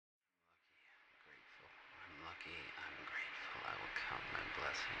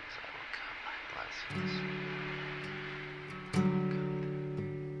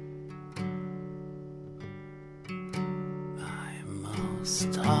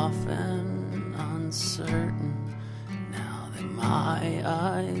just often uncertain. Now that my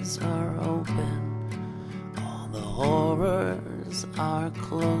eyes are open, all the horrors are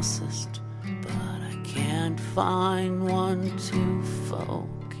closest, but I can't find one to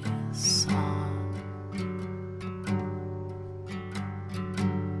focus on.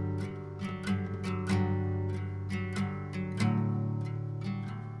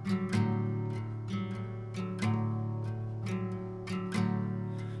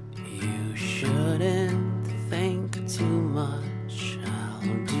 You shouldn't think too much,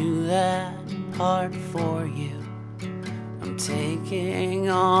 I'll do that part for you. I'm taking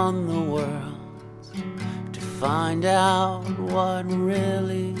on the world to find out what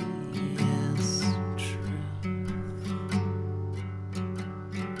really is true.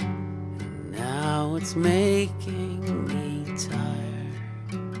 And now it's making me tired,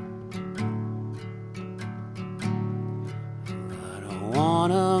 but I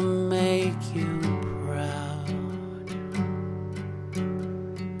wanna make you proud.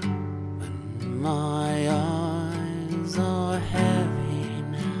 But my eyes are heavy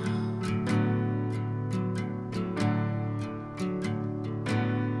now.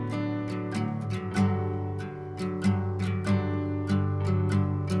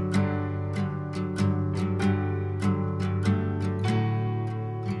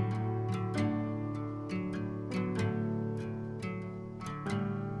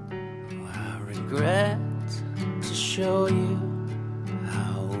 I regret to show you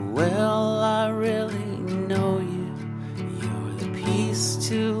how well I really know you. You're the piece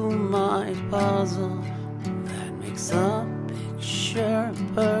to my puzzle that makes the picture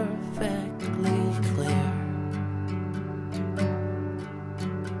perfectly clear.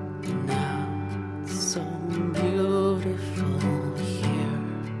 Now it's so beautiful here.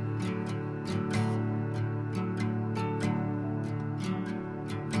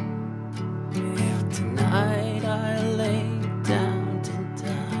 If tonight I lay down to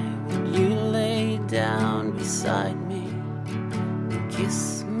die, would you lay down beside me and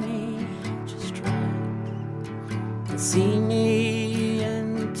kiss me just right and see me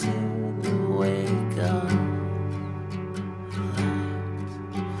into the wake of light?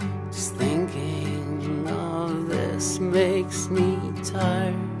 Just thinking of this makes me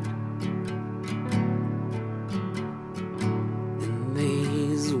tired.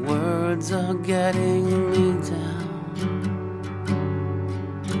 These words are getting me down.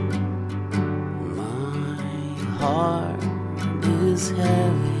 My heart is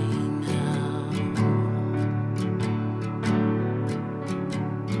heavy now.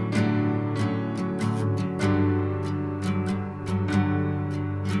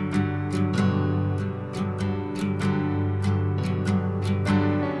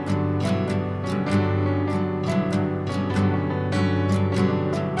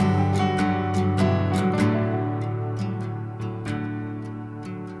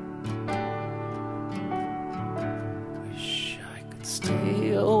 Wish I could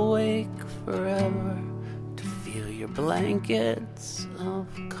stay awake forever to feel your blankets of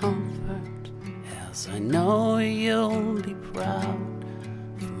comfort, as I know you'll be proud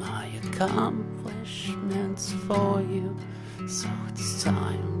of my accomplishments for you. So it's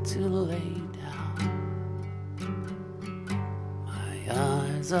time to lay down. My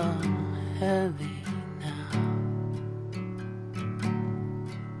eyes are heavy now.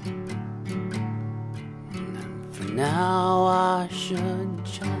 And for now I should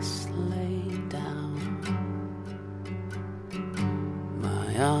just lay down. My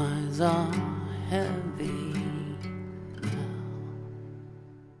eyes are heavy